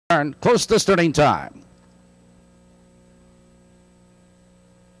Close to starting time.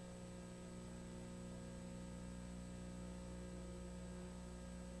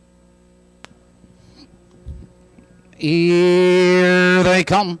 Here they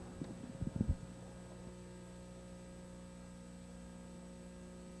come.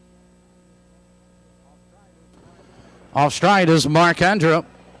 Off stride is Mark Andrew.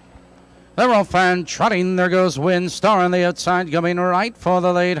 They're off and trotting. There goes Windstar on the outside, going right for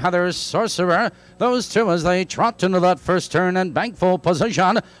the lead. Heather Sorcerer. Those two as they trot into that first turn and bank full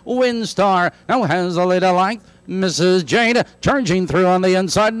position. Windstar now has the lead a length. Mrs. Jade charging through on the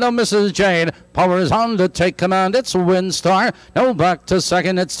inside. No, Mrs. Jade powers on to take command. It's Windstar. No, back to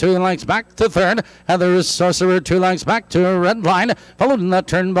second. It's 2 lengths back to third. Heather Sorcerer 2 lengths back to Red Line. Followed in that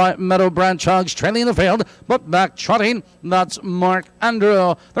turn by Meadow Branch Hogs trailing the field. But back trotting. That's Mark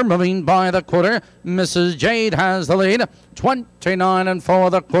Andrew. They're moving by the quarter. Mrs. Jade has the lead. 29 and 4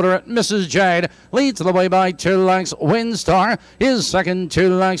 the quarter at Mrs. Jade. Leads the way by 2 lengths. Windstar. His second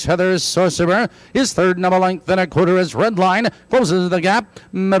 2 lengths. Heather Sorcerer. His third number length and a quarter is Red Line. Closes the gap.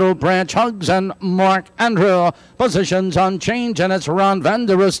 Middle Branch Hugs and Mark Andrew. Positions on change, and it's Ron Van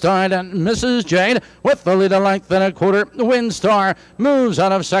Der Rustine and Mrs. Jade with the lead a length and a quarter. Windstar moves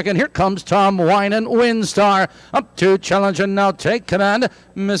out of second. Here comes Tom Wine and Windstar up to challenge and now take command.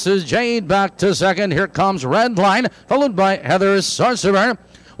 Mrs. Jade back to second. Here comes Red Line, followed by Heather Sorcerer.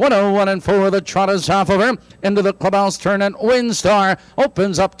 101 and 4, the trot is half over. Into the clubhouse turn, and Windstar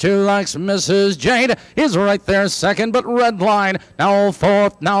opens up 2 lengths. Mrs. Jade is right there second, but Red Line now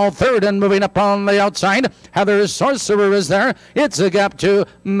fourth, now third, and moving up on the outside. Heather Sorcerer is there. It's a gap to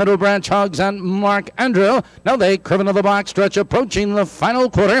Middle Branch Hogs and Mark Andrew. Now they curve into the back stretch, approaching the final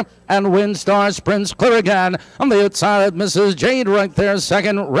quarter, and Windstar sprints clear again. On the outside, Mrs. Jade right there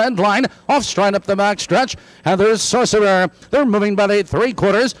second. Red Line off stride up the back stretch. Heather Sorcerer. They're moving by the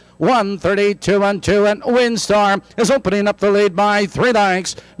 3/4. 132 and 2, and Windstar is opening up the lead by 3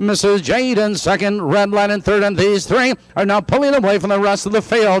 lengths. Mrs. Jade in second, Red Line in third, and these three are now pulling away from the rest of the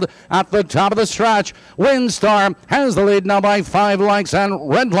field at the top of the stretch. Windstar has the lead now by 5 lengths, and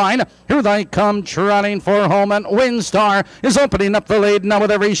Red Line, here they come trotting for home, and Windstar is opening up the lead now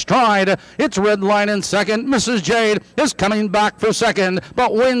with every stride. It's Red Line in second. Mrs. Jade is coming back for second, but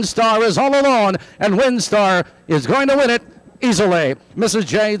Windstar is all alone, and Windstar is going to win it easily. Mrs.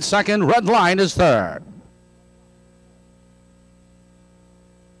 Jade second, Red Line is third.